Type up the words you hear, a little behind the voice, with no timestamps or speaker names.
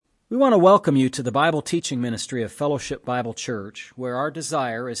We want to welcome you to the Bible teaching ministry of Fellowship Bible Church, where our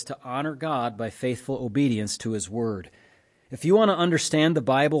desire is to honor God by faithful obedience to His Word. If you want to understand the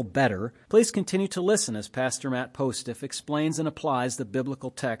Bible better, please continue to listen as Pastor Matt Postiff explains and applies the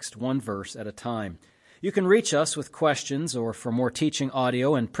biblical text one verse at a time. You can reach us with questions or for more teaching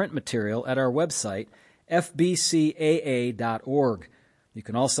audio and print material at our website, fbcaa.org. You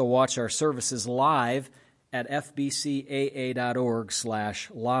can also watch our services live at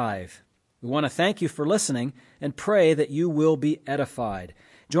fbcaa.org/live. We want to thank you for listening and pray that you will be edified.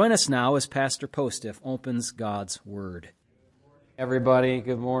 Join us now as Pastor Postiff opens God's Word. Everybody,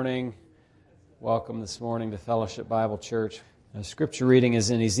 good morning. Welcome this morning to Fellowship Bible Church. Our scripture reading is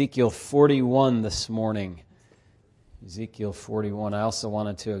in Ezekiel 41 this morning. Ezekiel 41. I also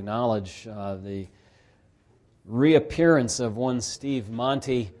wanted to acknowledge the reappearance of one Steve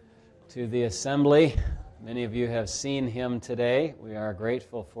Monty to the assembly. Many of you have seen him today. We are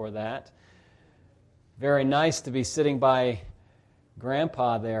grateful for that. Very nice to be sitting by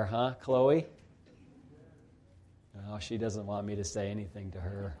Grandpa there, huh, Chloe? Oh, she doesn't want me to say anything to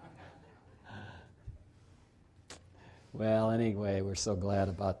her. Well, anyway, we're so glad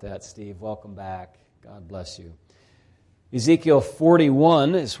about that, Steve. Welcome back. God bless you. Ezekiel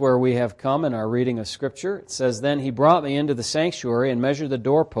 41 is where we have come in our reading of Scripture. It says, "Then he brought me into the sanctuary and measured the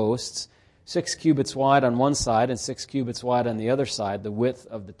doorposts, 6 cubits wide on one side and 6 cubits wide on the other side, the width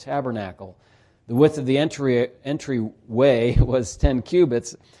of the tabernacle. The width of the entryway was 10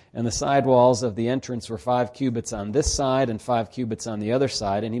 cubits, and the side walls of the entrance were 5 cubits on this side and 5 cubits on the other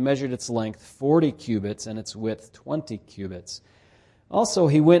side. And he measured its length 40 cubits and its width 20 cubits. Also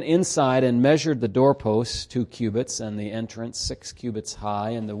he went inside and measured the doorposts 2 cubits, and the entrance 6 cubits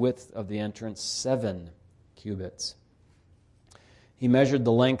high, and the width of the entrance 7 cubits. He measured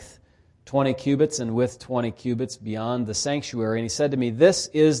the length 20 cubits and width 20 cubits beyond the sanctuary. And he said to me, 'This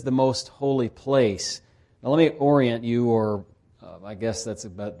is the most holy place.'" Now let me orient you, or I guess that's the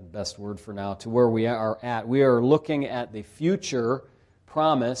best word for now, to where we are at. We are looking at the future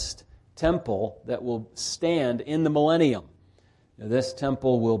promised temple that will stand in the millennium. Now, this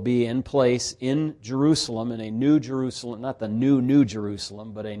temple will be in place in Jerusalem, in a new Jerusalem, not the new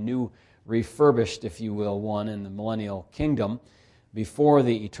Jerusalem, but a new refurbished, if you will, one in the millennial kingdom, before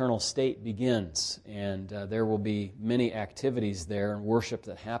the eternal state begins. And there will be many activities there and worship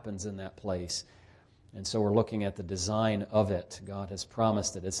that happens in that place. And so we're looking at the design of it. God has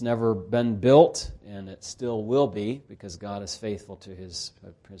promised it. It's never been built, and it still will be, because God is faithful to His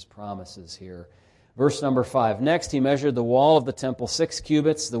promises here. Verse number 5, "Next he measured the wall of the temple 6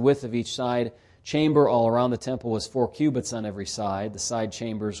 cubits. The width of each side chamber all around the temple was 4 cubits on every side. The side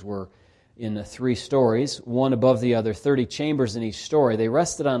chambers were in 3 stories, one above the other, 30 chambers in each story. They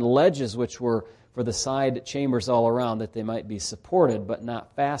rested on ledges which were for the side chambers all around, that they might be supported but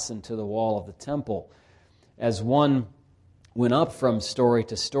not fastened to the wall of the temple. As one went up from story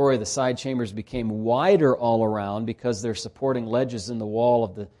to story, the side chambers became wider all around, because their supporting ledges in the wall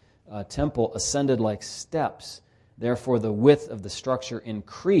of the temple ascended like steps. Therefore the width of the structure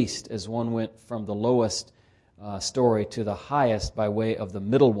increased as one went from the lowest story to the highest by way of the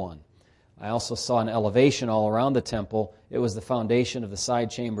middle one. I also saw an elevation all around the temple. It was the foundation of the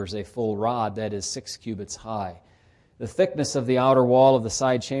side chambers, a full rod, that is 6 cubits high. The thickness of the outer wall of the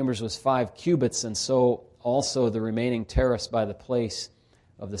side chambers was 5 cubits, and so also the remaining terrace by the place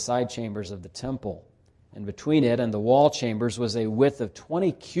of the side chambers of the temple. And between it and the wall chambers was a width of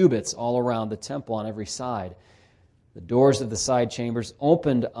 20 cubits all around the temple on every side. The doors of the side chambers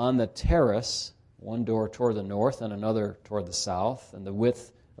opened on the terrace, one door toward the north and another toward the south, and the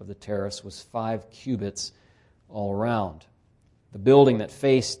width of the terrace was 5 cubits all around. The building that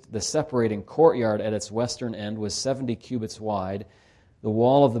faced the separating courtyard at its western end was 70 cubits wide. The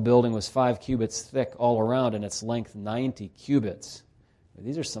wall of the building was 5 cubits thick all around, and its length 90 cubits.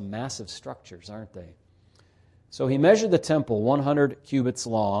 These are some massive structures, aren't they? So he measured the temple 100 cubits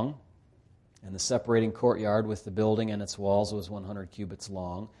long, and the separating courtyard with the building and its walls was 100 cubits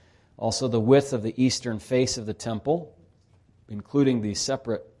long. Also the width of the eastern face of the temple, including the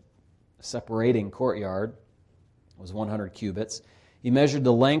separating courtyard, was 100 cubits. He measured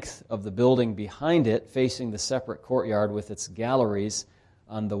the length of the building behind it, facing the separate courtyard with its galleries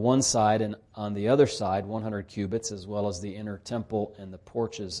on the one side and on the other side, 100 cubits, as well as the inner temple and the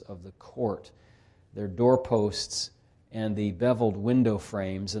porches of the court, their doorposts and the beveled window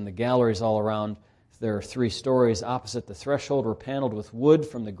frames. And the galleries all around, there are 3 stories opposite the threshold, were paneled with wood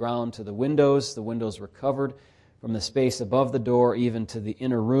from the ground to the windows. The windows were covered from the space above the door even to the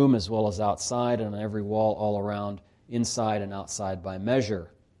inner room, as well as outside, and on every wall all around, inside and outside by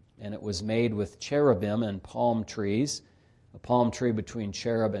measure. And it was made with cherubim and palm trees. a palm tree between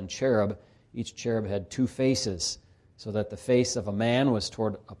cherub and cherub. Each cherub had 2 faces, so that the face of a man was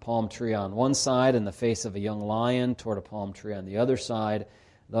toward a palm tree on one side, and the face of a young lion toward a palm tree on the other side.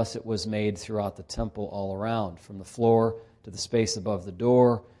 Thus it was made throughout the temple all around, from the floor to the space above the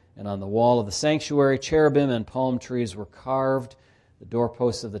door. And on the wall of the sanctuary, cherubim and palm trees were carved. The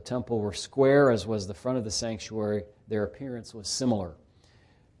doorposts of the temple were square, as was the front of the sanctuary. Their appearance was similar.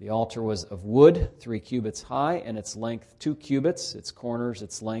 The altar was of wood, 3 cubits high, and its length 2 cubits. Its corners,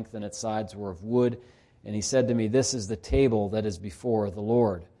 its length, and its sides were of wood. And he said to me, "This is the table that is before the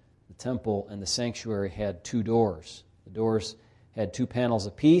Lord." The temple and the sanctuary had 2 doors. The doors had 2 panels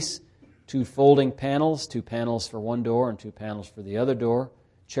apiece, 2 folding panels, 2 panels for one door and 2 panels for the other door.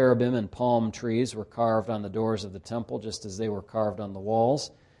 Cherubim and palm trees were carved on the doors of the temple, just as they were carved on the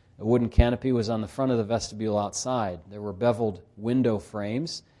walls. A wooden canopy was on the front of the vestibule outside. There were beveled window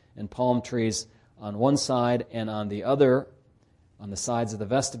frames and palm trees on one side and on the other, on the sides of the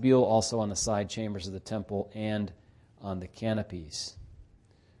vestibule, also on the side chambers of the temple, and on the canopies.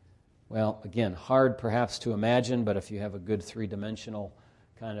 Well, again, hard perhaps to imagine, but if you have a good 3-dimensional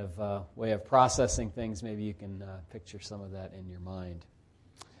kind of way of processing things, maybe you can picture some of that in your mind.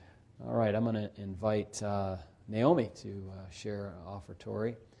 All right, I'm going to invite Naomi to share an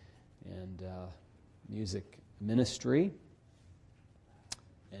offertory and music ministry.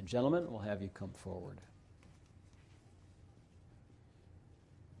 And gentlemen, we'll have you come forward.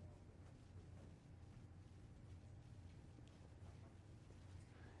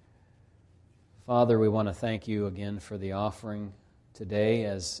 Father, we want to thank you again for the offering today,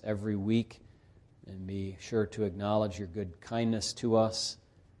 as every week, and be sure to acknowledge your good kindness to us.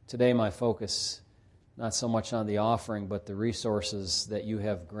 Today, my focus, not so much on the offering, but the resources that you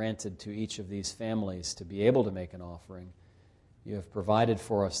have granted to each of these families to be able to make an offering. You have provided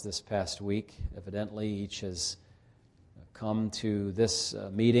for us this past week. Evidently, each has come to this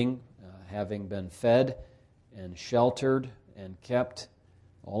meeting having been fed and sheltered and kept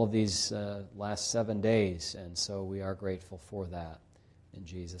all of these last 7 days, and so we are grateful for that. In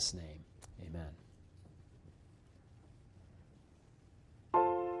Jesus' name, amen.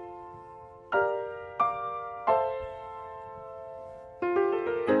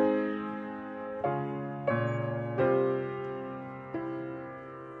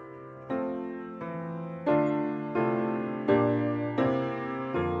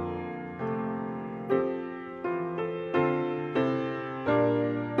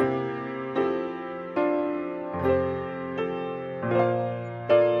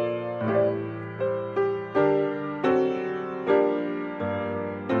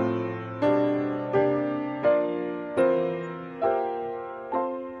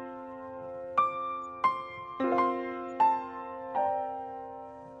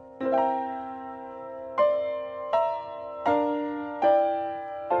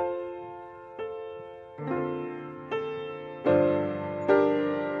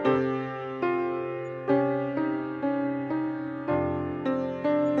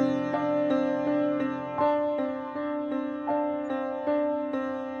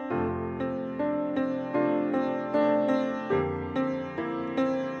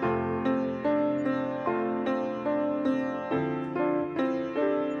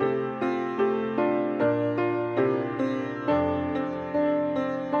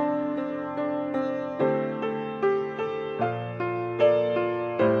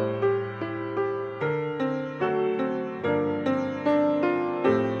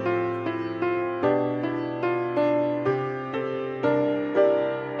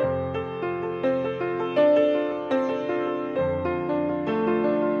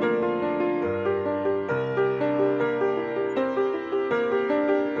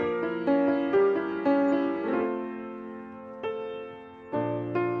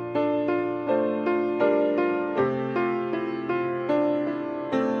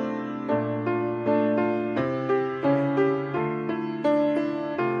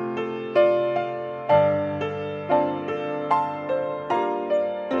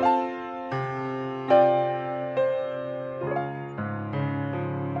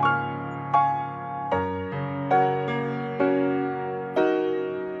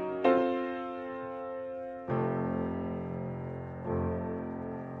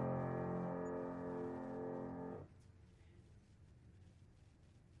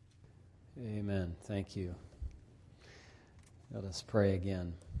 Amen. Thank you. Let us pray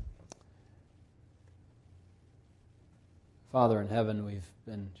again. Father in heaven, we've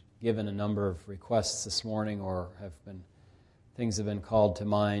been given a number of requests this morning, or things have been called to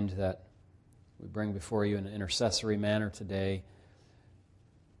mind that we bring before you in an intercessory manner today.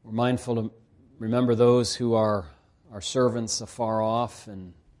 We're mindful to remember those who are our servants afar off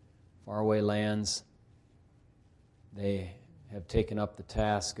in faraway lands. They have taken up the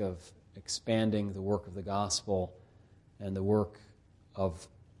task of expanding the work of the gospel and the work of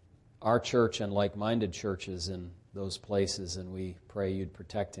our church and like-minded churches in those places, and we pray you'd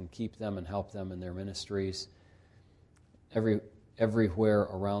protect and keep them and help them in their ministries everywhere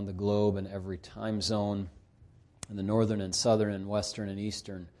around the globe and every time zone, in the northern and southern and western and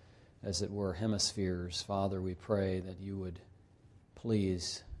eastern, as it were, hemispheres. Father, we pray that you would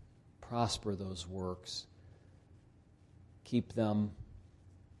please prosper those works. Keep them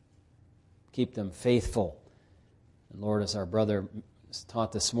faithful. And Lord, as our brother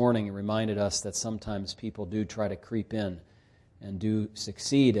taught this morning, he reminded us that sometimes people do try to creep in and do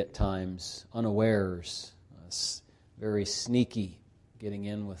succeed at times, unawares, very sneaky, getting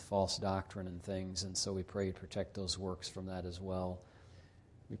in with false doctrine and things. And so we pray you protect those works from that as well.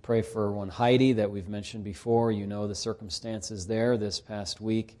 We pray for one Heidi that we've mentioned before. You know the circumstances there this past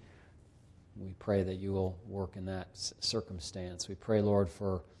week. We pray that you will work in that circumstance. We pray, Lord,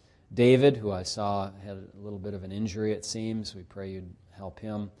 for David, who I saw had a little bit of an injury, it seems. We pray you'd help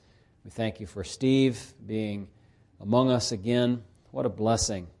him. We thank you for Steve being among us again. What a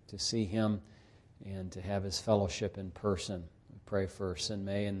blessing to see him and to have his fellowship in person. We pray for Sin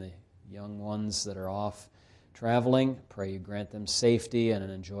May and the young ones that are off traveling. Pray you grant them safety and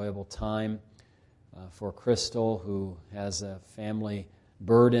an enjoyable time. For Crystal, who has a family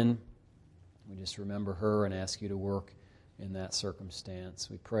burden, we just remember her and ask you to work in that circumstance.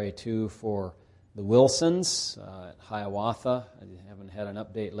 We pray, too, for the Wilsons at Hiawatha. I haven't had an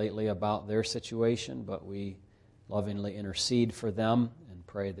update lately about their situation, but we lovingly intercede for them and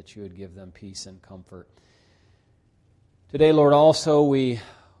pray that you would give them peace and comfort. Today, Lord, also we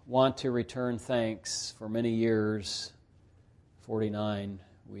want to return thanks. For many years, 49,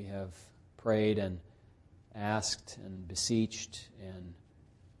 we have prayed and asked and beseeched and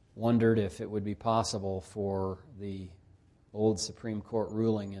wondered if it would be possible for the old Supreme Court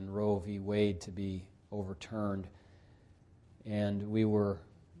ruling in Roe v. Wade to be overturned. And we were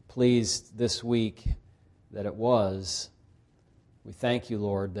pleased this week that it was. We thank you,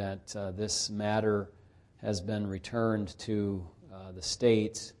 Lord, that this matter has been returned to the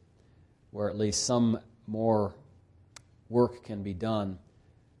states where at least some more work can be done.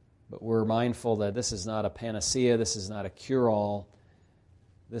 But we're mindful that this is not a panacea, this is not a cure-all.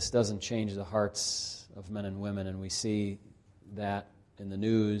 This doesn't change the hearts of men and women, and we see that in the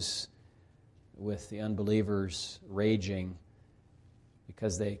news with the unbelievers raging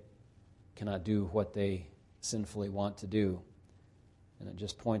because they cannot do what they sinfully want to do. And it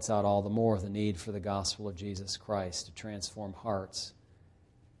just points out all the more the need for the gospel of Jesus Christ to transform hearts.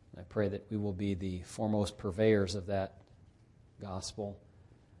 And I pray that we will be the foremost purveyors of that gospel,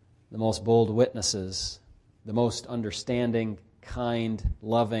 the most bold witnesses, the most understanding, kind,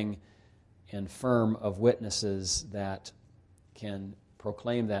 loving, and firm of witnesses that can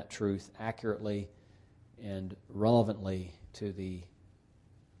proclaim that truth accurately and relevantly to the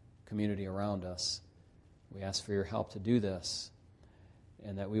community around us. We ask for your help to do this,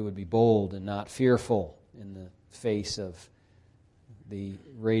 and that we would be bold and not fearful in the face of the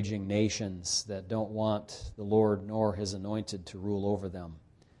raging nations that don't want the Lord nor His anointed to rule over them.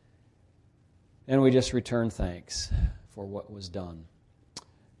 And we just return thanks for what was done.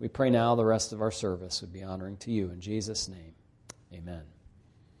 We pray now the rest of our service would be honoring to you. In Jesus' name, amen.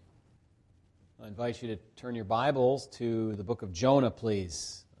 I invite you to turn your Bibles to the book of Jonah,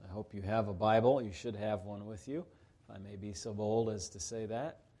 please. I hope you have a Bible. You should have one with you, if I may be so bold as to say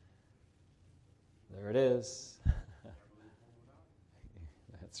that. There it is.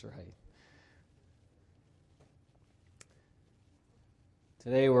 That's right.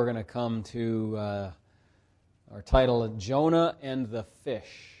 Today we're going to come to our title, Jonah and the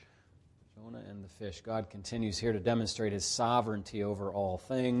Fish. Jonah and the Fish. God continues here to demonstrate His sovereignty over all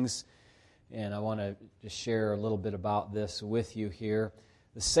things. And I want to just share a little bit about this with you here.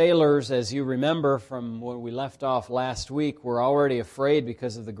 The sailors, as you remember from when we left off last week, were already afraid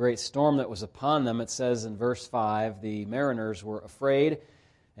because of the great storm that was upon them. It says in verse 5, the mariners were afraid,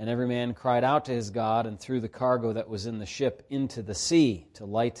 and every man cried out to his God and threw the cargo that was in the ship into the sea to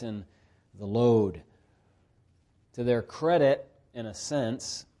lighten the load. To their credit, in a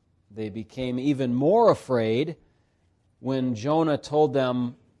sense, they became even more afraid when Jonah told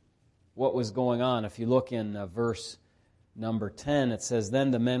them what was going on. If you look in verse number 10, it says,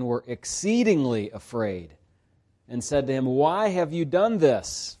 "Then the men were exceedingly afraid and said to him, 'Why have you done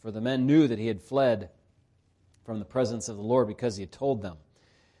this?' For the men knew that he had fled from the presence of the Lord because he had told them."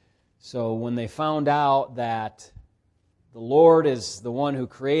 So when they found out that the Lord is the one who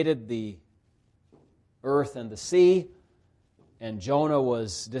created the earth and the sea, and Jonah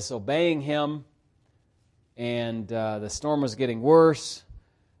was disobeying him, and the storm was getting worse,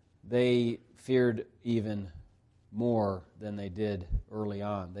 they feared even more than they did early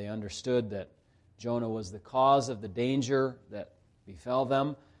on. They understood that Jonah was the cause of the danger that befell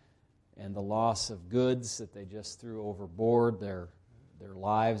them and the loss of goods that they just threw overboard, their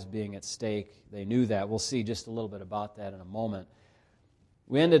lives being at stake. They knew that. We'll see just a little bit about that in a moment.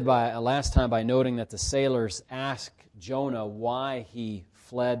 We ended last time by noting that the sailors asked Jonah why he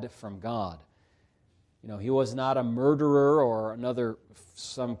fled from God. He was not a murderer or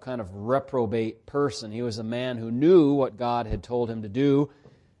some kind of reprobate person. He was a man who knew what God had told him to do,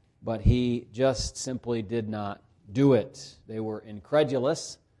 but he just simply did not do it. They were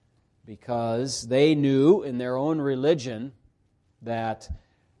incredulous because they knew in their own religion that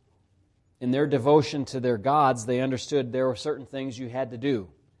in their devotion to their gods, they understood there were certain things you had to do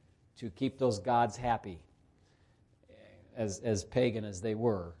to keep those gods happy. As pagan as they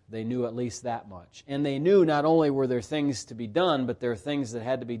were, they knew at least that much. And they knew not only were there things to be done, but there are things that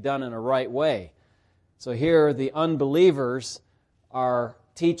had to be done in a right way. So here the unbelievers are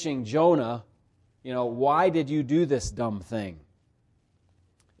teaching Jonah, why did you do this dumb thing?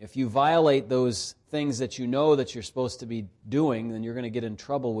 If you violate those things that you know that you're supposed to be doing, then you're going to get in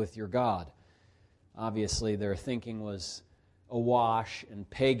trouble with your God. Obviously, their thinking was awash in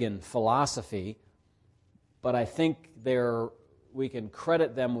pagan philosophy, but I think we can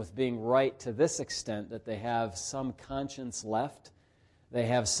credit them with being right to this extent, that they have some conscience left. They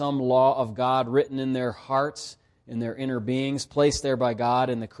have some law of God written in their hearts, in their inner beings, placed there by God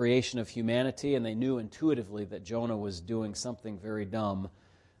in the creation of humanity, and they knew intuitively that Jonah was doing something very dumb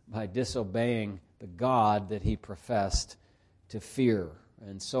by disobeying the God that he professed to fear.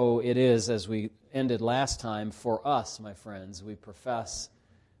 And so it is, as we ended last time, for us, my friends, we profess,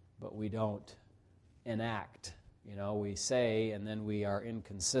 but we don't enact. We say and then we are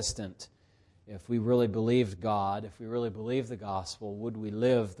inconsistent. If we really believed God, if we really believed the gospel, would we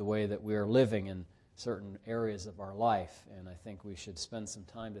live the way that we are living in certain areas of our life? And I think we should spend some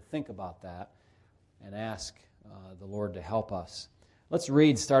time to think about that and ask the Lord to help us. Let's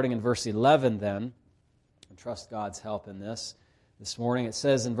read starting in verse 11 then, and trust God's help in this. This morning it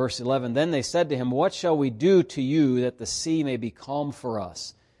says in verse 11, "Then they said to him, 'What shall we do to you that the sea may be calm for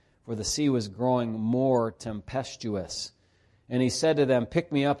us?' For the sea was growing more tempestuous. And he said to them,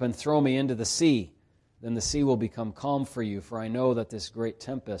 'Pick me up and throw me into the sea. Then the sea will become calm for you, for I know that this great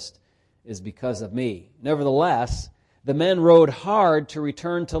tempest is because of me.' Nevertheless, the men rowed hard to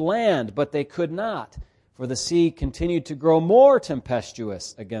return to land, but they could not, for the sea continued to grow more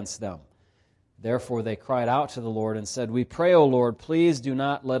tempestuous against them. Therefore they cried out to the Lord and said, 'We pray, O Lord, please do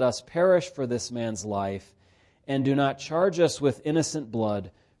not let us perish for this man's life, and do not charge us with innocent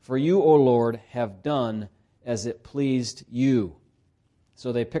blood, for you, O Lord, have done as it pleased you.'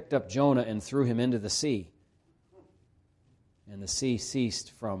 So they picked up Jonah and threw him into the sea. And the sea ceased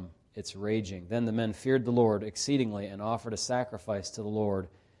from its raging. Then the men feared the Lord exceedingly and offered a sacrifice to the Lord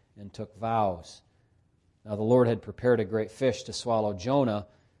and took vows. Now the Lord had prepared a great fish to swallow Jonah,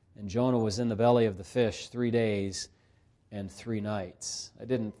 and Jonah was in the belly of the fish 3 days and 3 nights." I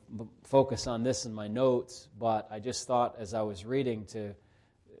didn't focus on this in my notes, but I just thought as I was reading to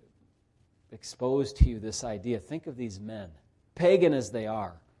expose to you this idea. Think of these men, pagan as they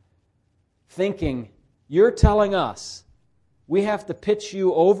are, thinking, you're telling us we have to pitch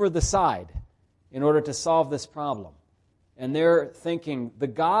you over the side in order to solve this problem. And they're thinking, the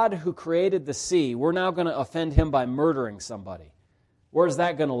God who created the sea, we're now going to offend him by murdering somebody. Where's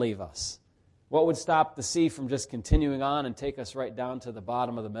that going to leave us? What would stop the sea from just continuing on and take us right down to the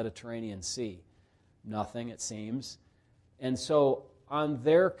bottom of the Mediterranean Sea? Nothing, it seems. And so on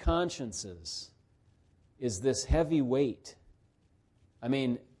their consciences is this heavy weight. I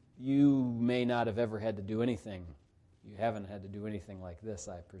mean, you may not have ever had to do anything. You haven't had to do anything like this,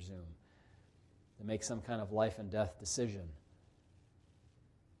 I presume, to make some kind of life and death decision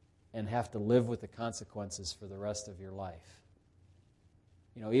and have to live with the consequences for the rest of your life.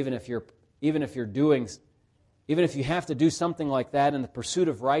 Even if you have to do something like that in the pursuit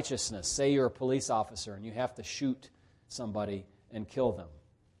of righteousness, say you're a police officer and you have to shoot somebody and kill them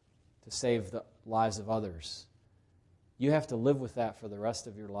to save the lives of others, you have to live with that for the rest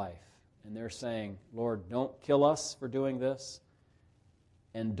of your life. And they're saying, Lord, don't kill us for doing this,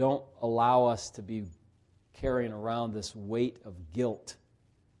 and don't allow us to be carrying around this weight of guilt.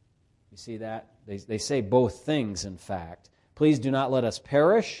 You see that? They say both things, in fact. Please do not let us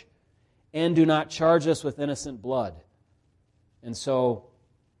perish, and do not charge us with innocent blood. And so,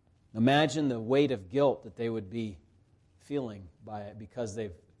 imagine the weight of guilt that they would be feeling by it because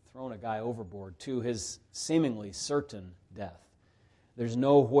they've thrown a guy overboard to his seemingly certain death. There's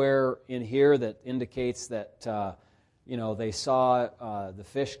nowhere in here that indicates that they saw the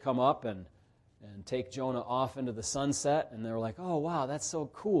fish come up and take Jonah off into the sunset, and they were like, oh, wow, that's so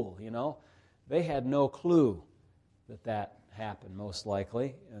cool, They had no clue that happened, most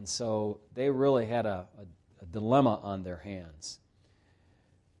likely, and so they really had a dilemma on their hands.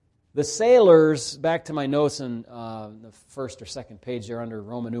 The sailors, back to my notes in the first or second page there under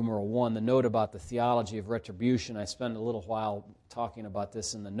Roman numeral 1, the note about the theology of retribution, I spent a little while talking about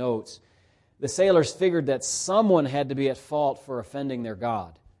this in the notes. The sailors figured that someone had to be at fault for offending their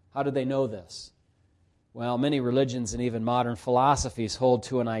God. How did they know this? Well, many religions and even modern philosophies hold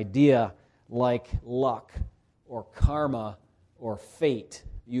to an idea like luck or karma or fate.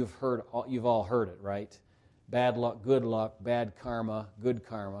 You've all heard it, right? Bad luck, bad karma, good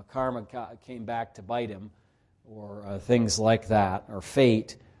karma. Karma came back to bite him, or things like that, or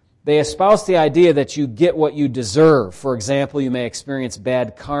fate. They espouse the idea that you get what you deserve. For example, you may experience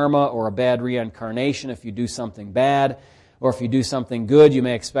bad karma or a bad reincarnation if you do something bad, or if you do something good, you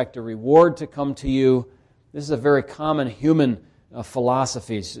may expect a reward to come to you. This is a very common human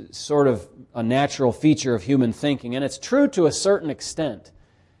philosophy. It's sort of a natural feature of human thinking, and it's true to a certain extent.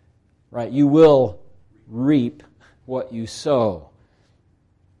 Right? You will reap what you sow.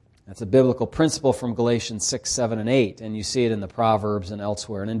 That's a biblical principle from Galatians 6, 7, and 8, and you see it in the Proverbs and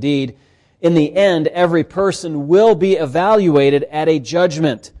elsewhere. And indeed, in the end, every person will be evaluated at a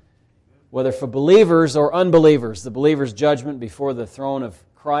judgment, whether for believers or unbelievers. The believer's judgment before the throne of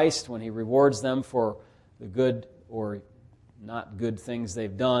Christ, when He rewards them for the good or not good things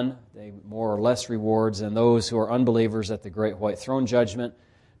they've done, they more or less rewards, and those who are unbelievers at the great white throne judgment,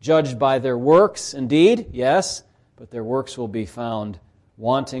 judged by their works, indeed, yes, but their works will be found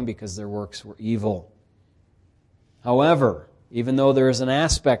wanting because their works were evil. However, even though there is an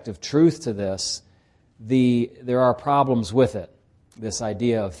aspect of truth to this, there are problems with it. This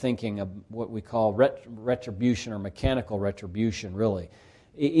idea of thinking of what we call retribution or mechanical retribution, really.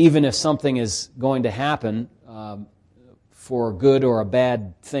 Even if something is going to happen for a good or a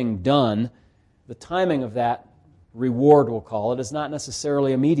bad thing done, the timing of that reward, we'll call it, is not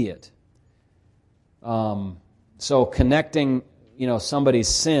necessarily immediate. So connecting, somebody's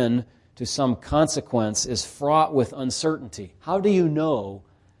sin to some consequence is fraught with uncertainty. How do you know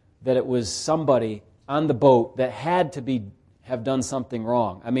that it was somebody on the boat that had to have done something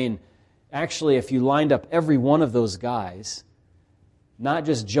wrong? I mean, actually, if you lined up every one of those guys, not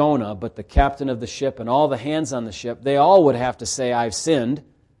just Jonah, but the captain of the ship and all the hands on the ship, they all would have to say, I've sinned.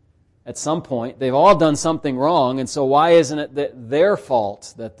 At some point, they've all done something wrong, and so why isn't it their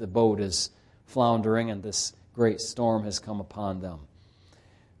fault that the boat is floundering and this great storm has come upon them?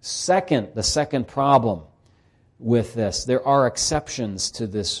 The second problem with this, there are exceptions to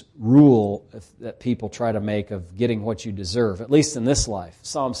this rule that people try to make of getting what you deserve, at least in this life.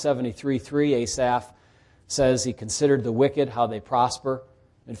 Psalm 73:3, Asaph says he considered the wicked, how they prosper.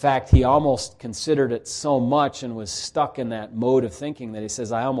 In fact, he almost considered it so much and was stuck in that mode of thinking that he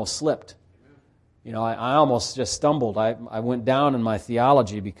says, I almost slipped. I almost just stumbled. I went down in my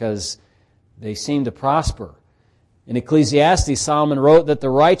theology because they seem to prosper. In Ecclesiastes, Solomon wrote that the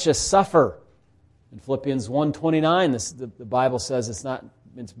righteous suffer. In Philippians 1:29, the Bible says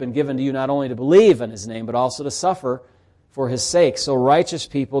it's been given to you not only to believe in His name, but also to suffer for His sake. So righteous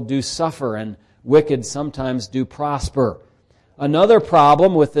people do suffer, and wicked sometimes do prosper. Another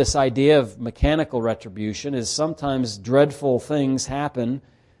problem with this idea of mechanical retribution is sometimes dreadful things happen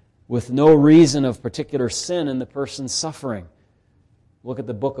with no reason of particular sin in the person's suffering. Look at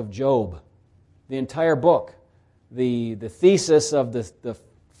the book of Job. The entire book. The thesis of the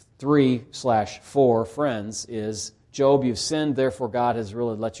 3/4 friends is, Job, you've sinned, therefore God has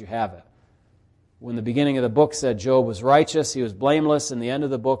really let you have it. When the beginning of the book said Job was righteous, he was blameless, and the end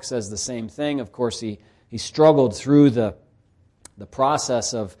of the book says the same thing. Of course, he struggled through the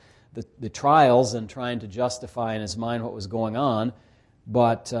process of the trials and trying to justify in his mind what was going on.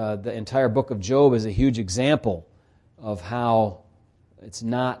 But the entire book of Job is a huge example of how it's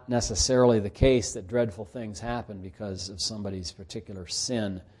not necessarily the case that dreadful things happen because of somebody's particular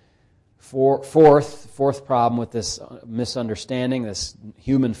sin. Fourth problem with this misunderstanding, this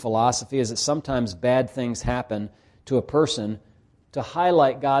human philosophy, is that sometimes bad things happen to a person to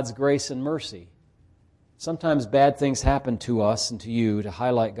highlight God's grace and mercy. Sometimes bad things happen to us and to you to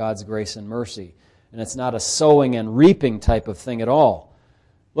highlight God's grace and mercy. And it's not a sowing and reaping type of thing at all.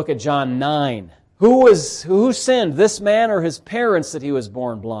 Look at John 9. Who sinned, this man or his parents, that he was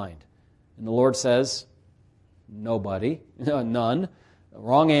born blind? And the Lord says, nobody, none.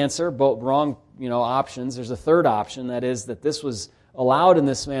 Wrong answer, both wrong options. There's a third option, that is that this was allowed in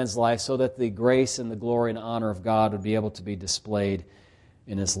this man's life so that the grace and the glory and honor of God would be able to be displayed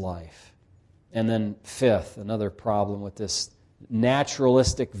in his life. And then fifth, another problem with this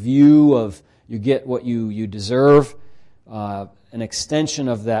naturalistic view of you get what you deserve, an extension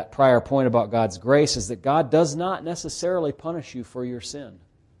of that prior point about God's grace is that God does not necessarily punish you for your sin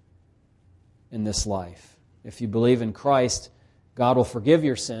in this life. If you believe in Christ, God will forgive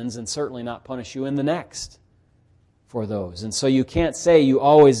your sins and certainly not punish you in the next for those. And so you can't say you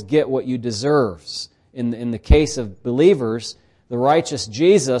always get what you deserve. In the case of believers, the righteous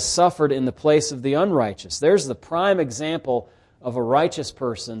Jesus suffered in the place of the unrighteous. There's the prime example of a righteous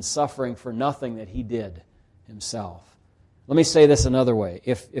person suffering for nothing that he did himself. Let me say this another way.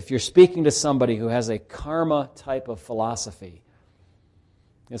 If you're speaking to somebody who has a karma type of philosophy,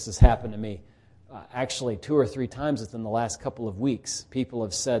 this has happened to me. Actually, 2 or 3 times within the last couple of weeks, people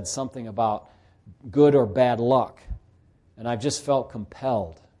have said something about good or bad luck. And I've just felt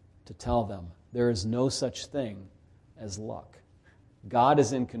compelled to tell them there is no such thing as luck. God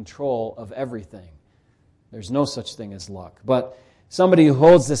is in control of everything. There's no such thing as luck. But somebody who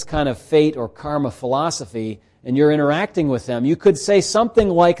holds this kind of fate or karma philosophy, and you're interacting with them, you could say something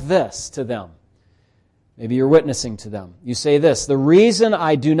like this to them. Maybe you're witnessing to them. You say this: the reason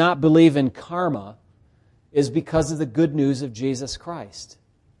I do not believe in karma is because of the good news of Jesus Christ.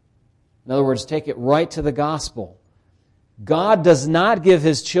 In other words, take it right to the gospel. God does not give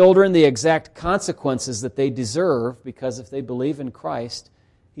His children the exact consequences that they deserve, because if they believe in Christ,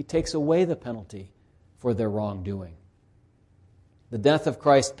 He takes away the penalty for their wrongdoing. The death of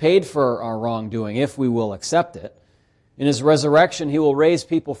Christ paid for our wrongdoing, if we will accept it. In His resurrection, He will raise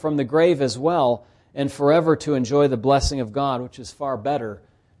people from the grave as well, and forever to enjoy the blessing of God, which is far better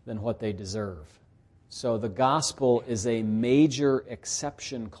than what they deserve. So the gospel is a major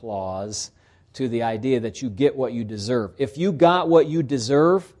exception clause to the idea that you get what you deserve. If you got what you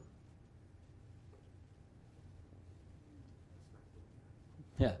deserve,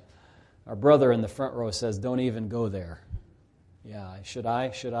 our brother in the front row says, don't even go there. Yeah, should I?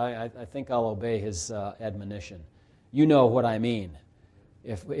 I think I'll obey his admonition. You know what I mean.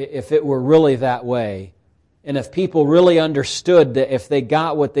 If it were really that way, and if people really understood that if they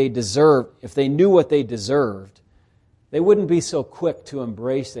got what they deserved, if they knew what they deserved, they wouldn't be so quick to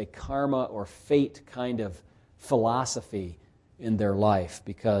embrace a karma or fate kind of philosophy in their life,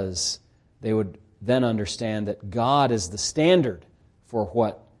 because they would then understand that God is the standard for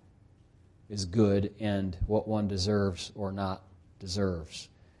what is good and what one deserves or not deserves.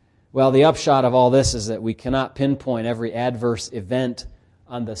 Well, the upshot of all this is that we cannot pinpoint every adverse event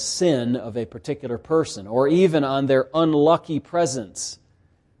on the sin of a particular person, or even on their unlucky presence.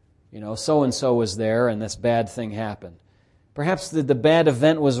 So-and-so was there and this bad thing happened. Perhaps the bad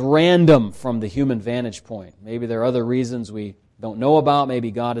event was random from the human vantage point. Maybe there are other reasons we don't know about.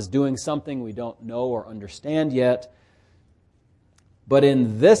 Maybe God is doing something we don't know or understand yet. But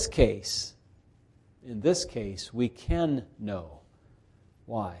in this case, we can know.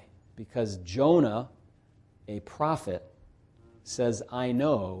 Why? Because Jonah, a prophet, says, I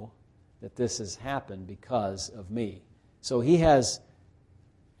know that this has happened because of me. So he has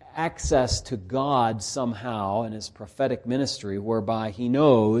access to God somehow in his prophetic ministry, whereby he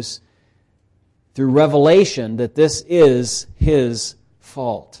knows through revelation that this is his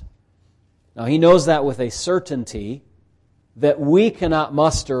fault. Now he knows that with a certainty that we cannot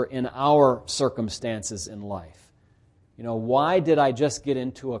muster in our circumstances in life. Why did I just get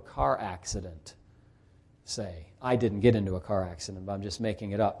into a car accident? Say, I didn't get into a car accident, but I'm just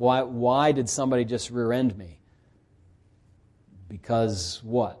making it up. Why did somebody just rear-end me? Because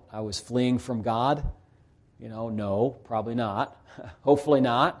what? I was fleeing from God? No, probably not. Hopefully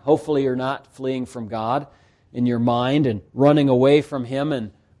not. Hopefully you're not fleeing from God in your mind and running away from Him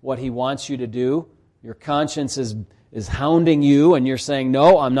and what He wants you to do. Your conscience is hounding you, and you're saying,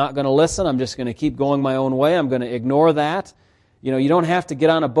 no, I'm not going to listen. I'm just going to keep going my own way. I'm going to ignore that. You don't have to get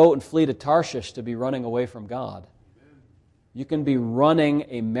on a boat and flee to Tarshish to be running away from God. You can be running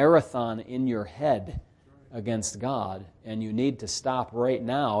a marathon in your head against God, and you need to stop right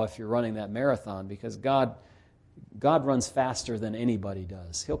now if you're running that marathon, because God runs faster than anybody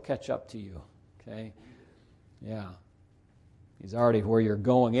does. He'll catch up to you, okay? Yeah. He's already where you're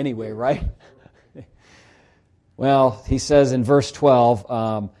going anyway, right? Well, he says in verse 12,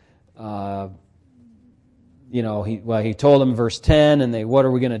 he told them in verse 10, and what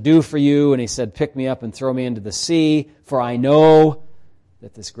are we going to do for you? And he said, pick me up and throw me into the sea, for I know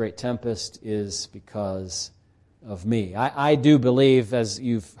that this great tempest is because of me. I do believe, as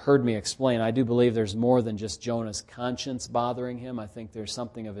you've heard me explain, I do believe there's more than just Jonah's conscience bothering him. I think there's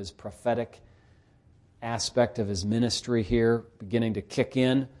something of his prophetic aspect of his ministry here beginning to kick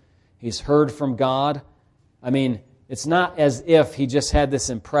in. He's heard from God. I mean, it's not as if he just had this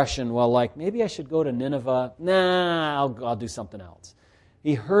impression, well, like, maybe I should go to Nineveh. Nah, I'll do something else.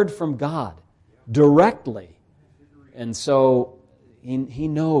 He heard from God directly. And so he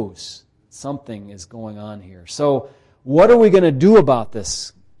knows something is going on here. So what are we going to do about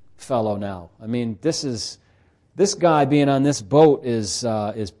this fellow now? I mean, this guy being on this boat is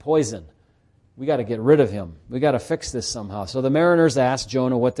poison. We got to get rid of him. We got to fix this somehow. So the mariners asked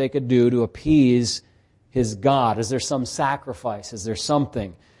Jonah what they could do to appease his God. Is there some sacrifice? Is there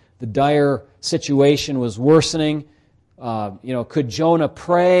something? The dire situation was worsening. Could Jonah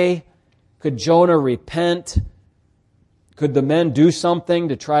pray? Could Jonah repent? Could the men do something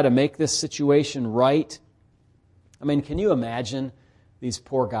to try to make this situation right? I mean, can you imagine these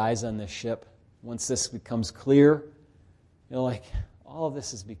poor guys on this ship once this becomes clear? Like, all of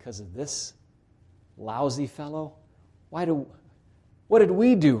this is because of this lousy fellow? What did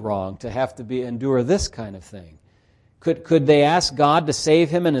we do wrong to have to endure this kind of thing? Could they ask God to save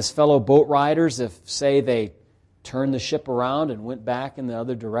him and his fellow boat riders if, say, they turned the ship around and went back in the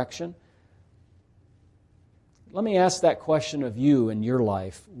other direction? Let me ask that question of you in your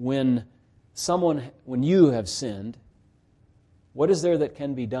life. When you have sinned, what is there that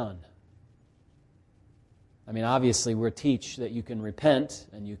can be done? I mean, obviously, we're teach that you can repent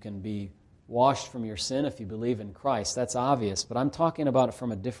and you can be washed from your sin if you believe in Christ. That's obvious, but I'm talking about it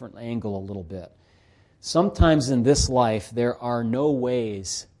from a different angle a little bit. Sometimes in this life, there are no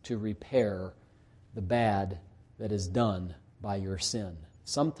ways to repair the bad that is done by your sin.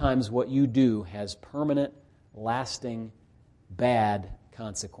 Sometimes what you do has permanent, lasting, bad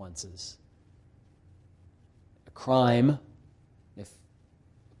consequences. A crime, if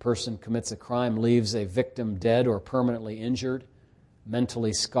a person commits a crime, leaves a victim dead or permanently injured,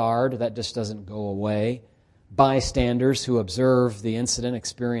 mentally scarred, that just doesn't go away. Bystanders who observe the incident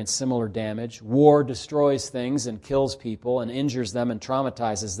experience similar damage. War destroys things and kills people and injures them and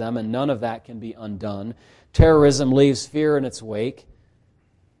traumatizes them, and none of that can be undone. Terrorism leaves fear in its wake.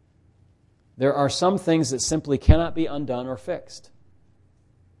 There are some things that simply cannot be undone or fixed.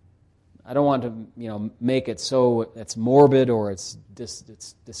 I don't want to, make it so it's morbid or it's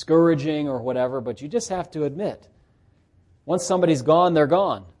discouraging or whatever, but you just have to admit, once somebody's gone, they're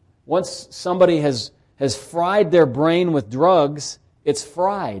gone. Once somebody has fried their brain with drugs, it's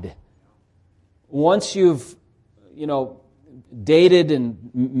fried. Once you've, dated and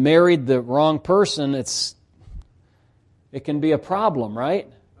married the wrong person, it can be a problem, right?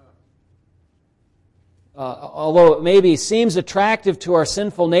 Although it maybe seems attractive to our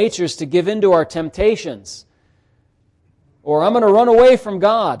sinful natures to give in to our temptations. Or I'm going to run away from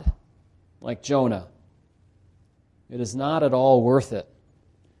God, like Jonah. It is not at all worth it,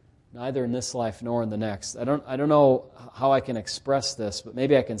 neither in this life nor in the next. I don't know how I can express this, but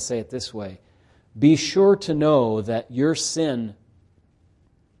maybe I can say it this way. Be sure to know that your sin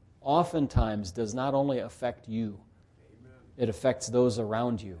oftentimes does not only affect you, it affects those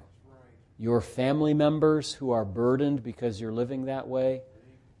around you. Your family members who are burdened because you're living that way,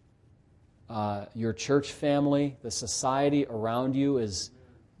 your church family, the society around you is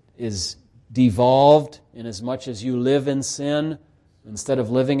devolved in as much as you live in sin instead of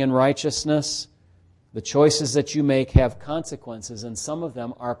living in righteousness. The choices that you make have consequences, and some of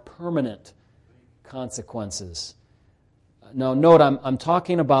them are permanent consequences. Now, note, I'm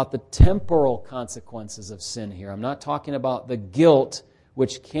talking about the temporal consequences of sin here. I'm not talking about the guilt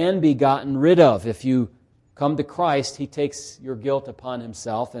which can be gotten rid of. If you come to Christ, He takes your guilt upon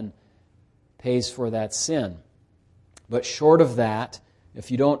Himself and pays for that sin. But short of that, if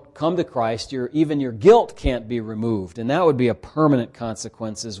you don't come to Christ, even your guilt can't be removed, and that would be a permanent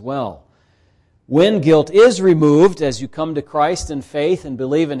consequence as well. When guilt is removed, as you come to Christ in faith and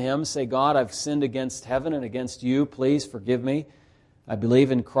believe in Him, say, God, I've sinned against heaven and against you. Please forgive me. I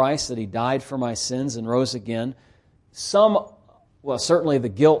believe in Christ that He died for my sins and rose again. Certainly the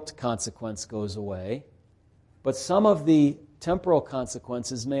guilt consequence goes away, but some of the temporal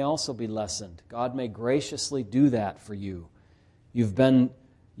consequences may also be lessened. God may graciously do that for you. You've been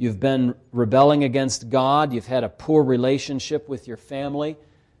rebelling against God. You've had a poor relationship with your family.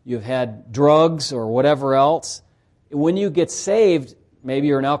 You've had drugs or whatever else. When you get saved, maybe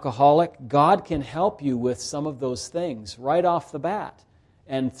you're an alcoholic, God can help you with some of those things right off the bat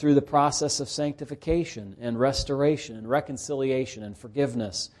and through the process of sanctification and restoration and reconciliation and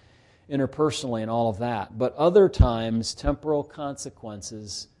forgiveness interpersonally and all of that. But other times, temporal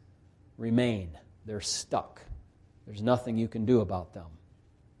consequences remain. They're stuck. There's nothing you can do about them.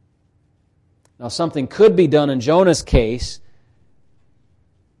 Now, something could be done in Jonah's case.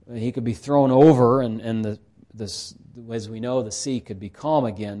 he could be thrown over, and as we know, the sea could be calm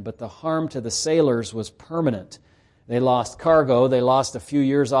again. But the harm to the sailors was permanent. They lost cargo. They lost a few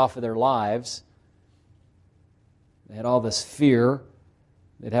years off of their lives. They had all this fear.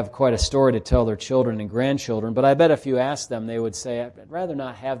 They'd have quite a story to tell their children and grandchildren. But I bet if you asked them, they would say, I'd rather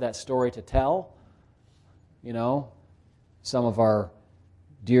not have that story to tell. You know, some of our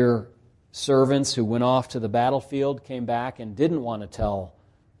dear servants who went off to the battlefield came back and didn't want to tell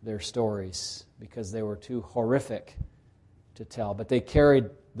their stories because they were too horrific to tell. But they carried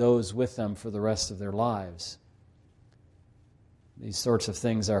those with them for the rest of their lives. These sorts of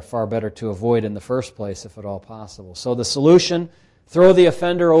things are far better to avoid in the first place, if at all possible. So the solution, throw the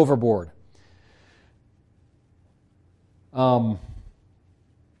offender overboard. You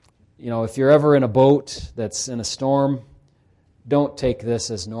know, if you're ever in a boat that's in a storm, don't take this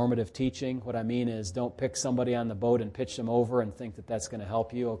as normative teaching. What I mean is, don't pick somebody on the boat and pitch them over and think that that's going to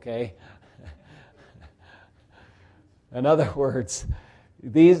help you, okay? In other words,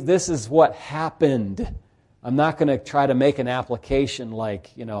 this is what happened. I'm not going to try to make an application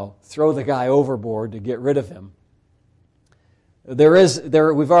like, you know, throw the guy overboard to get rid of him.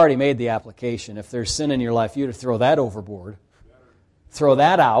 We've already made the application. If there's sin in your life, you to throw that overboard. Throw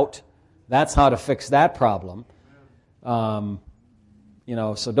that out. That's how to fix that problem. You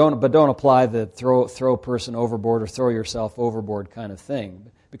know, so don't apply the throw a person overboard or throw yourself overboard kind of thing.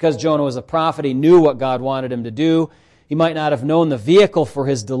 Because Jonah was a prophet, he knew what God wanted him to do. He might not have known the vehicle for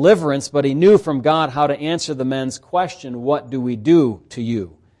his deliverance, but he knew from God how to answer the men's question, what do we do to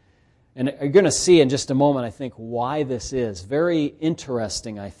you? And you're going to see in just a moment, I think, why this is. Very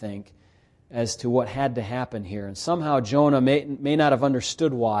interesting, I think, as to what had to happen here. And somehow Jonah may not have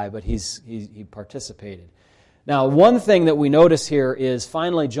understood why, but he participated. Now, one thing that we notice here is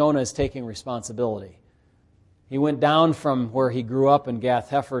finally Jonah is taking responsibility. He went down from where he grew up in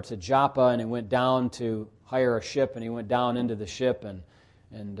Gath-Hepher to Joppa, and he went down to hire a ship, and he went down into the ship,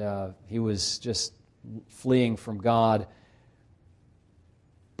 and he was just fleeing from God.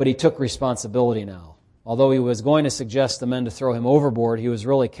 But he took responsibility now. Although he was going to suggest the men to throw him overboard, he was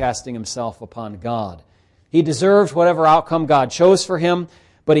really casting himself upon God. He deserved whatever outcome God chose for him,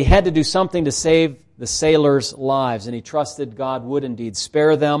 but he had to do something to save the sailors' lives, and he trusted God would indeed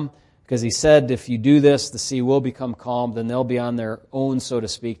spare them, because he said, if you do this, the sea will become calm, then they'll be on their own, so to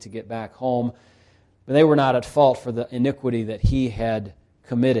speak, to get back home. But they were not at fault for the iniquity that he had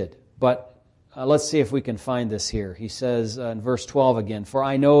committed. But let's see if we can find this here. He says in verse 12 again, for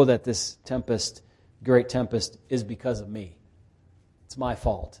I know that this tempest, great tempest, is because of me. It's my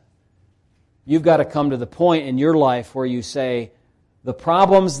fault. You've got to come to the point in your life where you say, the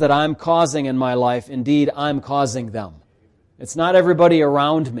problems that I'm causing in my life, indeed, I'm causing them. It's not everybody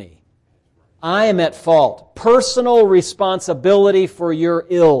around me. I am at fault. Personal responsibility for your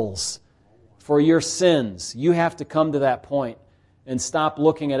ills, for your sins. You have to come to that point and stop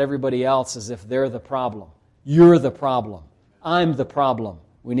looking at everybody else as if they're the problem. You're the problem. I'm the problem.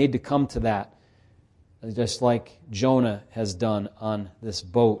 We need to come to that, just like Jonah has done on this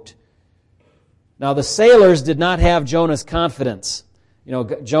boat. Now, the sailors did not have Jonah's confidence. You know,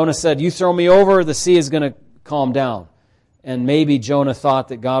 Jonah said, you throw me over, the sea is going to calm down. And maybe Jonah thought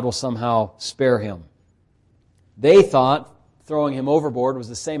that God will somehow spare him. They thought throwing him overboard was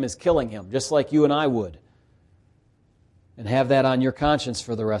the same as killing him, just like you and I would. And have that on your conscience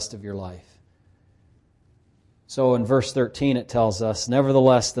for the rest of your life. So in verse 13 it tells us,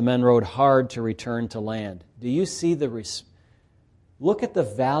 nevertheless the men rowed hard to return to land. Do you see look at the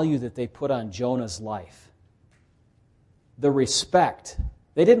value that they put on Jonah's life. The respect.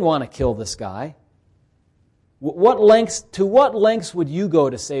 They didn't want to kill this guy. To what lengths would you go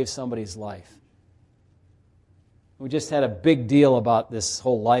to save somebody's life? We just had a big deal about this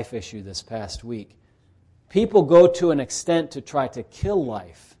whole life issue this past week. People go to an extent to try to kill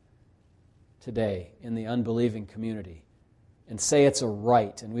life today in the unbelieving community and say it's a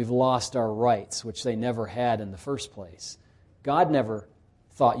right, and we've lost our rights, which they never had in the first place. God never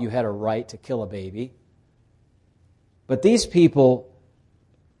thought you had a right to kill a baby. But these people,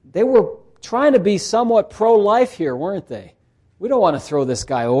 they were trying to be somewhat pro-life here, weren't they? We don't want to throw this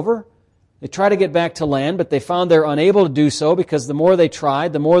guy over. They try to get back to land, but they found they're unable to do so because the more they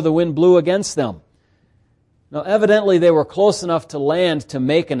tried, the more the wind blew against them. Now, evidently, they were close enough to land to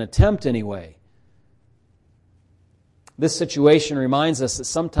make an attempt anyway. This situation reminds us that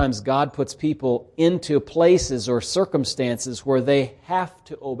sometimes God puts people into places or circumstances where they have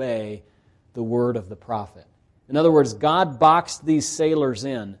to obey the word of the prophet. In other words, God boxed these sailors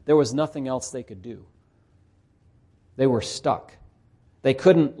in. There was nothing else they could do. They were stuck. They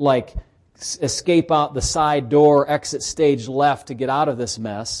couldn't, escape out the side door, exit stage left to get out of this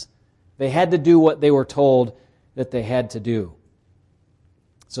mess. They had to do what they were told that they had to do.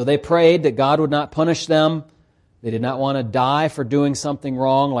 So they prayed that God would not punish them. They did not want to die for doing something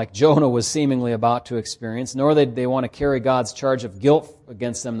wrong like Jonah was seemingly about to experience, nor did they want to carry God's charge of guilt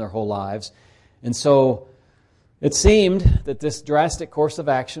against them their whole lives. And so it seemed that this drastic course of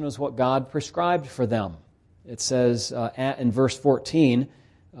action was what God prescribed for them. It says in verse 14,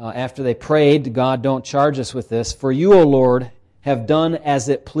 after they prayed, God, don't charge us with this, for you, O Lord, have done as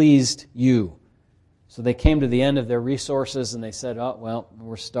it pleased you. So they came to the end of their resources and they said, oh, well,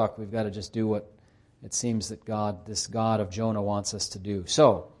 we're stuck. We've got to just do what it seems that God, this God of Jonah, wants us to do.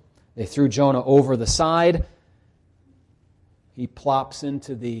 So they threw Jonah over the side. He plops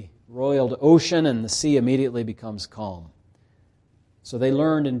into the roiled ocean and the sea immediately becomes calm. So they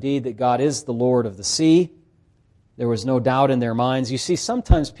learned indeed that God is the Lord of the sea. There was no doubt in their minds. You see,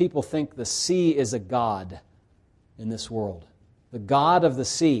 sometimes people think the sea is a god in this world. The God of the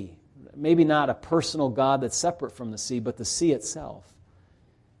sea. Maybe not a personal God that's separate from the sea, but the sea itself.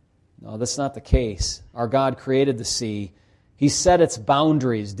 No, that's not the case. Our God created the sea. He set its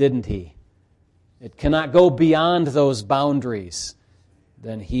boundaries, didn't He? It cannot go beyond those boundaries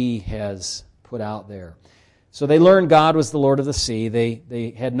that He has put out there. So they learned God was the Lord of the sea.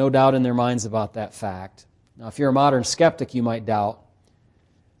 They had no doubt in their minds about that fact. Now, if you're a modern skeptic, you might doubt.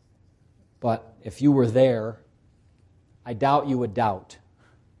 But if you were there, I doubt you would doubt,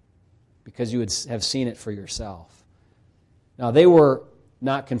 because you would have seen it for yourself. Now, they were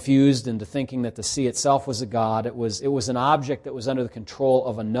not confused into thinking that the sea itself was a god. It was an object that was under the control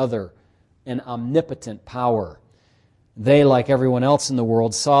of another, an omnipotent power. They, like everyone else in the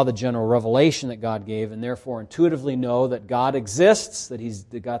world, saw the general revelation that God gave and therefore intuitively know that God exists, that He's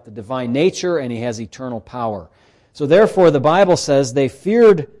got the divine nature, and He has eternal power. So therefore, the Bible says they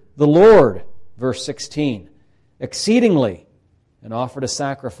feared the Lord, verse 16, exceedingly, and offered a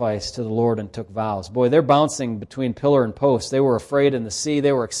sacrifice to the Lord and took vows. Boy, they're bouncing between pillar and post. They were afraid in the sea.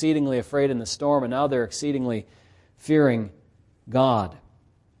 They were exceedingly afraid in the storm, and now they're exceedingly fearing God.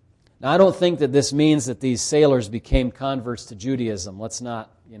 Now, I don't think that this means that these sailors became converts to Judaism. Let's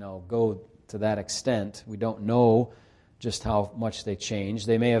not, go to that extent. We don't know just how much they changed.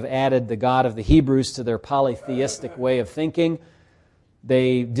 They may have added the God of the Hebrews to their polytheistic way of thinking.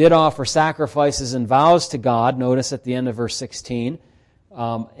 They did offer sacrifices and vows to God, notice at the end of verse 16.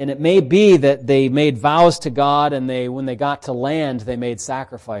 And it may be that they made vows to God and when they got to land, they made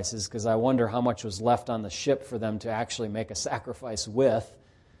sacrifices, because I wonder how much was left on the ship for them to actually make a sacrifice with.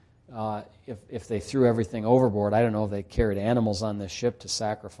 If they threw everything overboard. I don't know if they carried animals on this ship to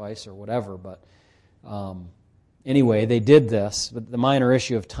sacrifice or whatever, but anyway, they did this. But the minor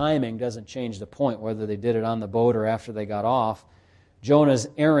issue of timing doesn't change the point, whether they did it on the boat or after they got off. Jonah's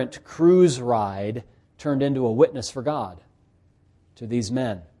errant cruise ride turned into a witness for God to these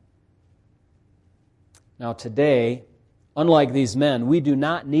men. Now today, unlike these men, we do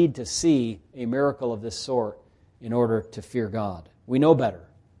not need to see a miracle of this sort in order to fear God. We know better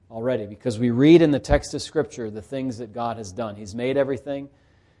already, because we read in the text of Scripture the things that God has done. He's made everything.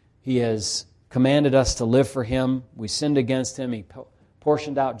 He has commanded us to live for Him. We sinned against Him. He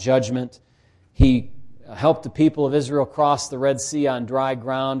portioned out judgment. He helped the people of Israel cross the Red Sea on dry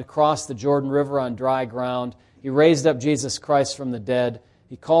ground, cross the Jordan River on dry ground. He raised up Jesus Christ from the dead.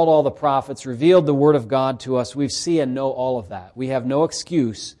 He called all the prophets, revealed the Word of God to us. We see and know all of that. We have no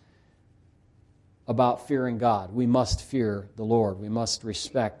excuse about fearing God. We must fear the Lord. We must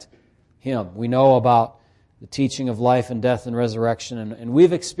respect Him. We know about the teaching of life and death and resurrection, and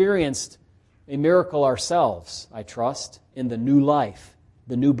we've experienced a miracle ourselves, I trust, in the new life,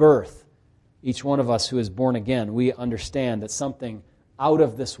 the new birth. Each one of us who is born again, we understand that something out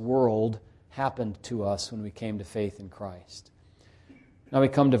of this world happened to us when we came to faith in Christ. Now we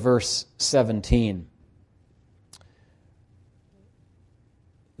come to verse 17.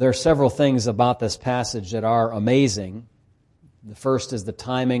 There are several things about this passage that are amazing. The first is the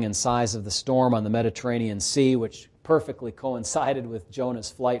timing and size of the storm on the Mediterranean Sea, which perfectly coincided with Jonah's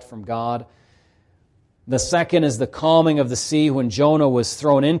flight from God. The second is the calming of the sea when Jonah was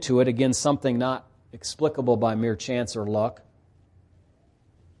thrown into it. Again, something not explicable by mere chance or luck.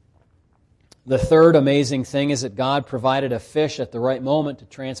 The third amazing thing is that God provided a fish at the right moment to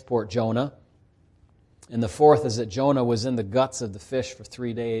transport Jonah. And the fourth is that Jonah was in the guts of the fish for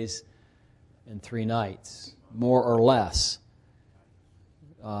 3 days and 3 nights, more or less.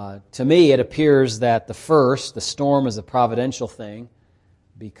 To me, it appears that the first, the storm, is a providential thing,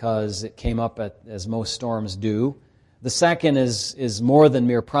 because it came up as most storms do. The second is more than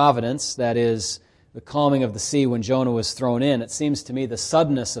mere providence. That is, the calming of the sea when Jonah was thrown in, it seems to me the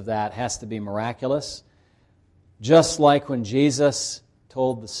suddenness of that has to be miraculous. Just like when Jesus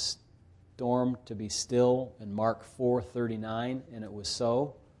told the storm to be still in Mark 4:39, and it was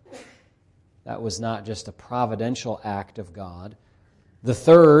so. That was not just a providential act of God. The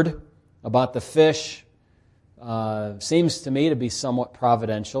third, about the fish, seems to me to be somewhat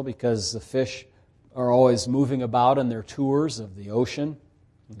providential because the fish are always moving about in their tours of the ocean,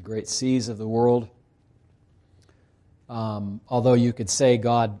 the great seas of the world. Although you could say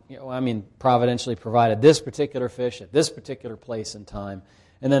God, providentially provided this particular fish at this particular place and time.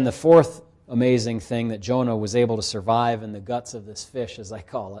 And then the fourth amazing thing that Jonah was able to survive in the guts of this fish, as I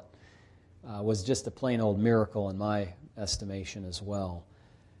call it, was just a plain old miracle in my estimation as well.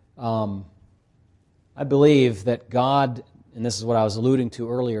 I believe that God, and this is what I was alluding to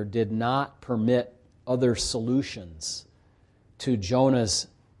earlier, did not permit other solutions to Jonah's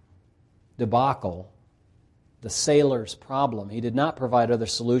debacle, the sailor's problem. He did not provide other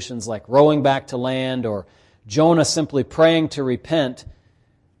solutions like rowing back to land or Jonah simply praying to repent,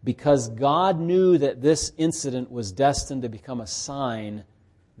 because God knew that this incident was destined to become a sign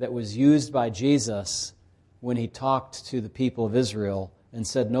that was used by Jesus when he talked to the people of Israel and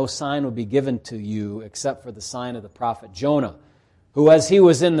said, "No sign will be given to you except for the sign of the prophet Jonah, who as he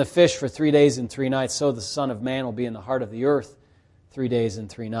was in the fish for 3 days and 3 nights, so the Son of Man will be in the heart of the earth 3 days and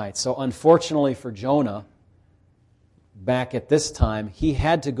 3 nights." So unfortunately for Jonah, back at this time, he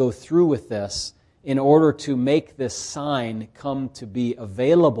had to go through with this in order to make this sign come to be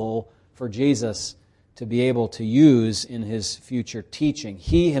available for Jesus to be able to use in his future teaching.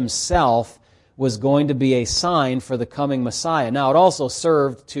 He himself was going to be a sign for the coming Messiah. Now, it also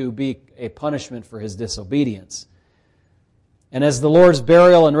served to be a punishment for his disobedience. And as the Lord's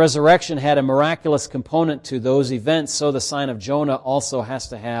burial and resurrection had a miraculous component to those events, so the sign of Jonah also has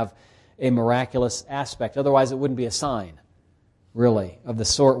to have a miraculous aspect. Otherwise, it wouldn't be a sign, really, of the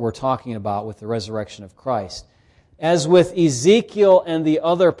sort we're talking about with the resurrection of Christ. As with Ezekiel and the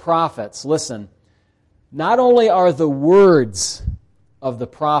other prophets, listen, not only are the words of the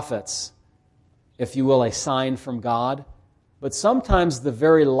prophets, if you will, a sign from God, but sometimes the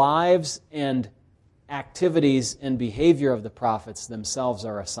very lives and activities and behavior of the prophets themselves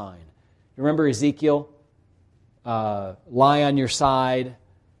are a sign. You remember Ezekiel? Lie on your side.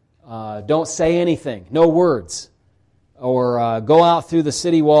 Don't say anything. No words. Or go out through the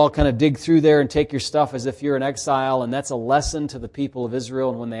city wall, kind of dig through there and take your stuff as if you're in exile. And that's a lesson to the people of Israel.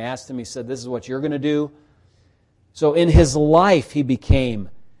 And when they asked him, he said, "This is what you're going to do." So in his life, he became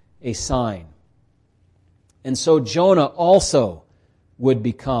a sign. And so Jonah also would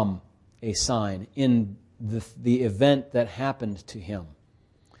become a sign in the event that happened to him.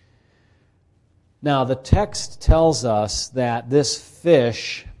 Now, the text tells us that this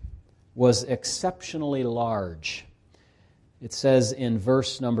fish was exceptionally large. It says in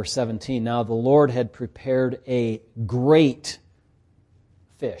verse number 17, "Now the Lord had prepared a great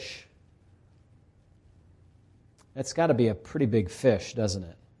fish." That's got to be a pretty big fish, doesn't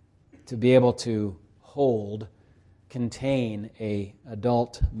it? To be able to contain an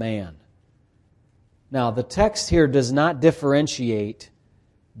adult man. Now, the text here does not differentiate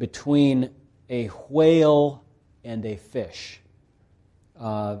between a whale and a fish.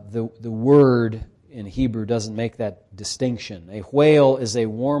 The word in Hebrew doesn't make that distinction. A whale is a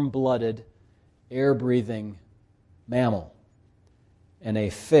warm-blooded, air-breathing mammal. And a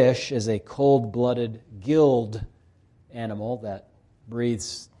fish is a cold-blooded, gilled animal that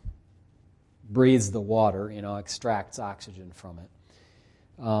breathes the water, extracts oxygen from it.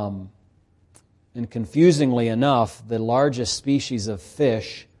 And confusingly enough, the largest species of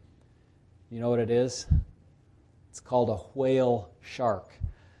fish, you know what it is? It's called a whale shark.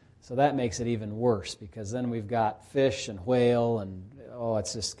 So that makes it even worse, because then we've got fish and whale, and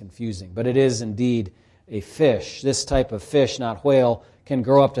it's just confusing. But it is indeed a fish. This type of fish, not whale, can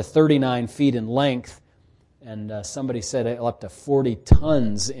grow up to 39 feet in length, and somebody said up to 40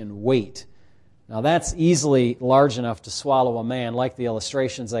 tons in weight. Now that's easily large enough to swallow a man, like the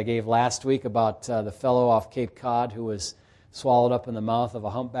illustrations I gave last week about the fellow off Cape Cod who was swallowed up in the mouth of a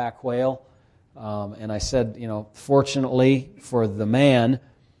humpback whale. And I said, fortunately for the man,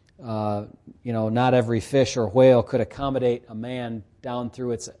 not every fish or whale could accommodate a man down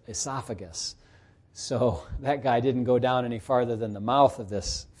through its esophagus. So that guy didn't go down any farther than the mouth of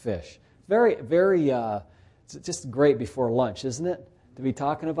this fish. Very, very, it's just great before lunch, isn't it, to be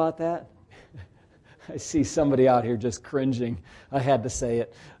talking about that? I see somebody out here just cringing. I had to say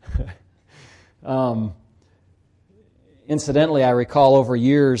it. Incidentally, I recall over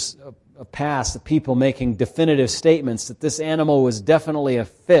years past the people making definitive statements that this animal was definitely a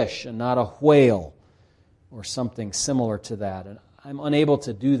fish and not a whale. or something similar to that. And I'm unable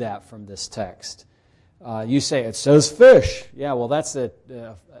to do that from this text. You say, it says fish. Yeah, well, that's a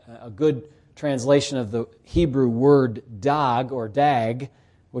good translation of the Hebrew word dag or dag,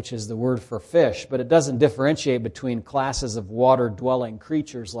 which is the word for fish. But it doesn't differentiate between classes of water-dwelling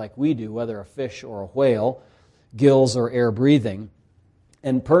creatures like we do, whether a fish or a whale, gills or air-breathing.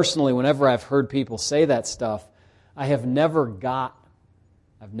 And personally, whenever I've heard people say that stuff, I have never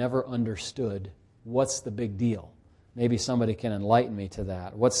understood what's the big deal. Maybe somebody can enlighten me to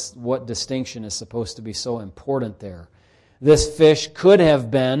that. What distinction is supposed to be so important there? This fish could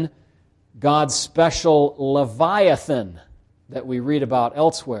have been God's special Leviathan that we read about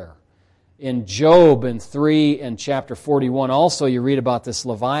elsewhere. In Job in 3 and chapter 41 also you read about this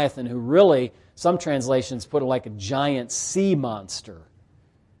Leviathan who really, some translations put it like a giant sea monster.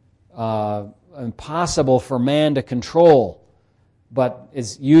 Impossible for man to control, but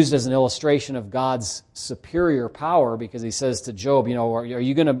is used as an illustration of God's superior power, because he says to Job, are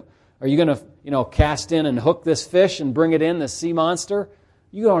you going to cast in and hook this fish and bring it in, the sea monster?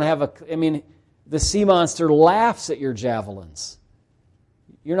 You don't have the sea monster laughs at your javelins.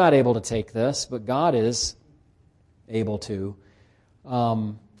 You're not able to take this, but God is able to.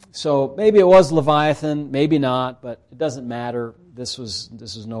 So maybe it was Leviathan, maybe not, but it doesn't matter. This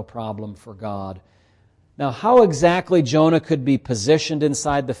was no problem for God. Now, how exactly Jonah could be positioned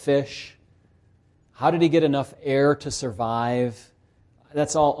inside the fish? How did he get enough air to survive?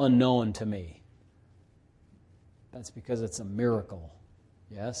 That's all unknown to me. That's because it's a miracle.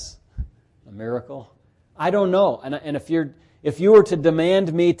 Yes? A miracle? I don't know. And if you were to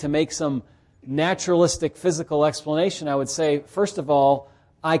demand me to make some naturalistic physical explanation, I would say, first of all,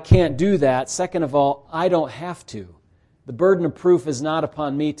 I can't do that. Second of all, I don't have to. The burden of proof is not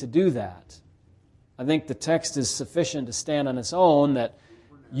upon me to do that. I think the text is sufficient to stand on its own, that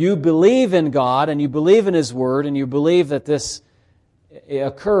you believe in God and you believe in His Word and you believe that this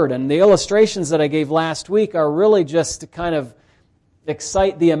occurred. And the illustrations that I gave last week are really just to kind of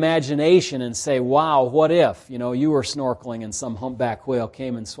excite the imagination and say, wow, what if, you were snorkeling and some humpback whale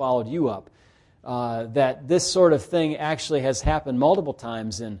came and swallowed you up. That this sort of thing actually has happened multiple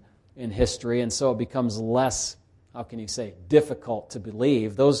times in history, and so it becomes less, difficult to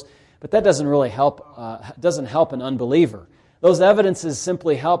believe. But that doesn't really help. Doesn't help an unbeliever. Those evidences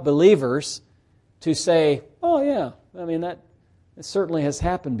simply help believers to say, "Oh yeah, that certainly has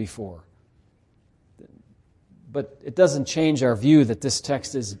happened before." But it doesn't change our view that this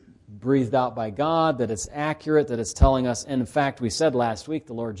text is breathed out by God, that it's accurate, that it's telling us. And in fact, we said last week,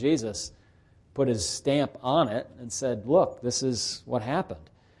 the Lord Jesus put His stamp on it and said, "Look, this is what happened."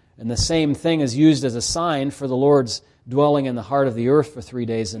 And the same thing is used as a sign for the Lord's dwelling in the heart of the earth for 3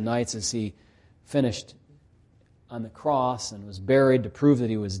 days and nights as He finished on the cross and was buried to prove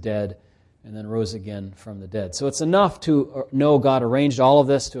that He was dead and then rose again from the dead. So it's enough to know God arranged all of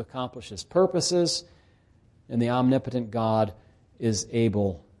this to accomplish His purposes, and the omnipotent God is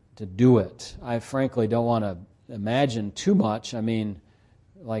able to do it. I frankly don't want to imagine too much.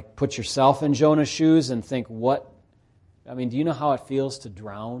 Put yourself in Jonah's shoes and think, do you know how it feels to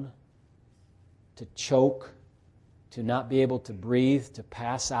drown, to choke, to not be able to breathe, to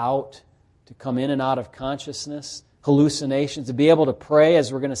pass out, to come in and out of consciousness, hallucinations, to be able to pray,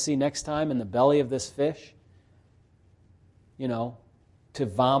 as we're going to see next time, in the belly of this fish? To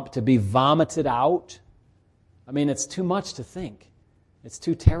be vomited out. It's too much to think. It's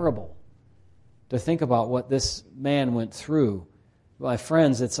too terrible to think about what this man went through. My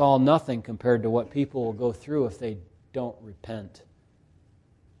friends, it's all nothing compared to what people will go through if they don't repent.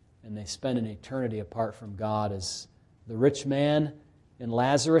 And they spend an eternity apart from God, as the rich man in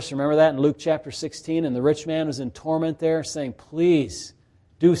Lazarus. Remember that in Luke chapter 16? And the rich man was in torment there saying, "Please,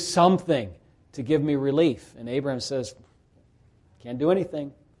 do something to give me relief." And Abraham says, "Can't do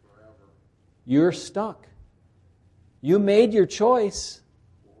anything. You're stuck. You made your choice.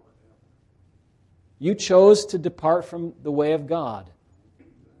 You chose to depart from the way of God."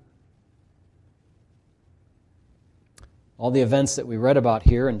 All the events that we read about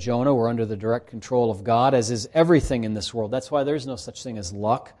here in Jonah were under the direct control of God, as is everything in this world. That's why there's no such thing as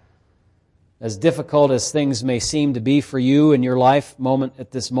luck. As difficult as things may seem to be for you in your life at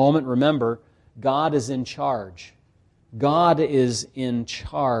this moment, remember, God is in charge. God is in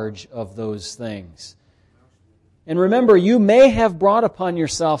charge of those things. And remember, you may have brought upon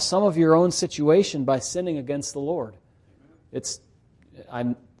yourself some of your own situation by sinning against the Lord.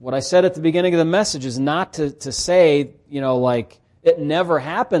 What I said at the beginning of the message is not to say, it never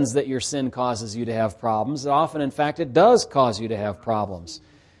happens that your sin causes you to have problems. Often, in fact, it does cause you to have problems.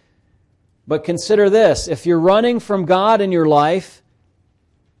 But consider this: if you're running from God in your life,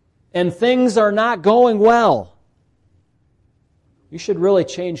 and things are not going well, you should really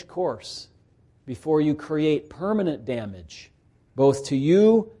change course before you create permanent damage, both to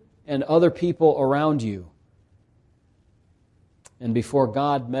you and other people around you, and before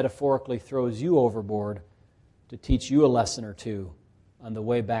God metaphorically throws you overboard to teach you a lesson or two on the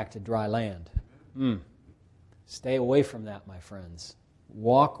way back to dry land. Stay away from that, my friends.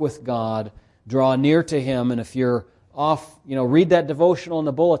 Walk with God, draw near to Him, and if you're off, read that devotional in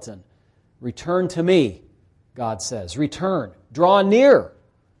the bulletin. Return to me, God says. Return. Draw near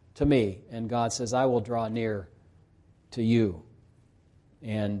to me. And God says, I will draw near to you.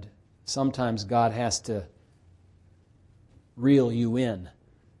 And sometimes God has to reel you in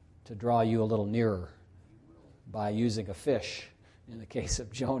to draw you a little nearer by using a fish in the case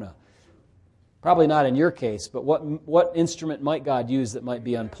of Jonah. Probably not in your case, but what instrument might God use that might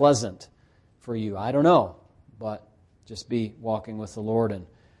be unpleasant for you? I don't know, but just be walking with the Lord and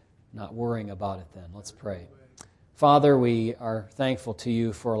not worrying about it then. Let's pray. Father, we are thankful to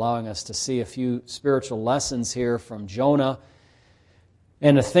you for allowing us to see a few spiritual lessons here from Jonah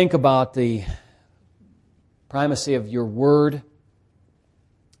and to think about the primacy of your word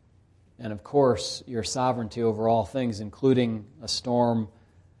and, of course, your sovereignty over all things, including a storm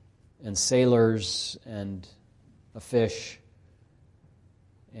and sailors and a fish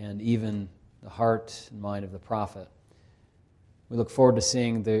and even the heart and mind of the prophet. We look forward to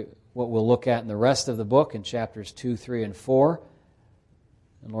seeing what we'll look at in the rest of the book in chapters 2, 3, and 4.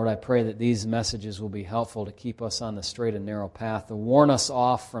 And Lord, I pray that these messages will be helpful to keep us on the straight and narrow path, to warn us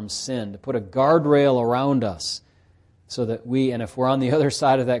off from sin, to put a guardrail around us so that and if we're on the other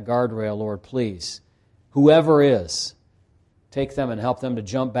side of that guardrail, Lord, please, whoever is, take them and help them to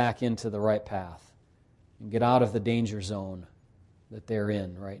jump back into the right path and get out of the danger zone that they're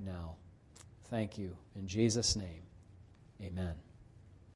in right now. Thank you. In Jesus' name, amen.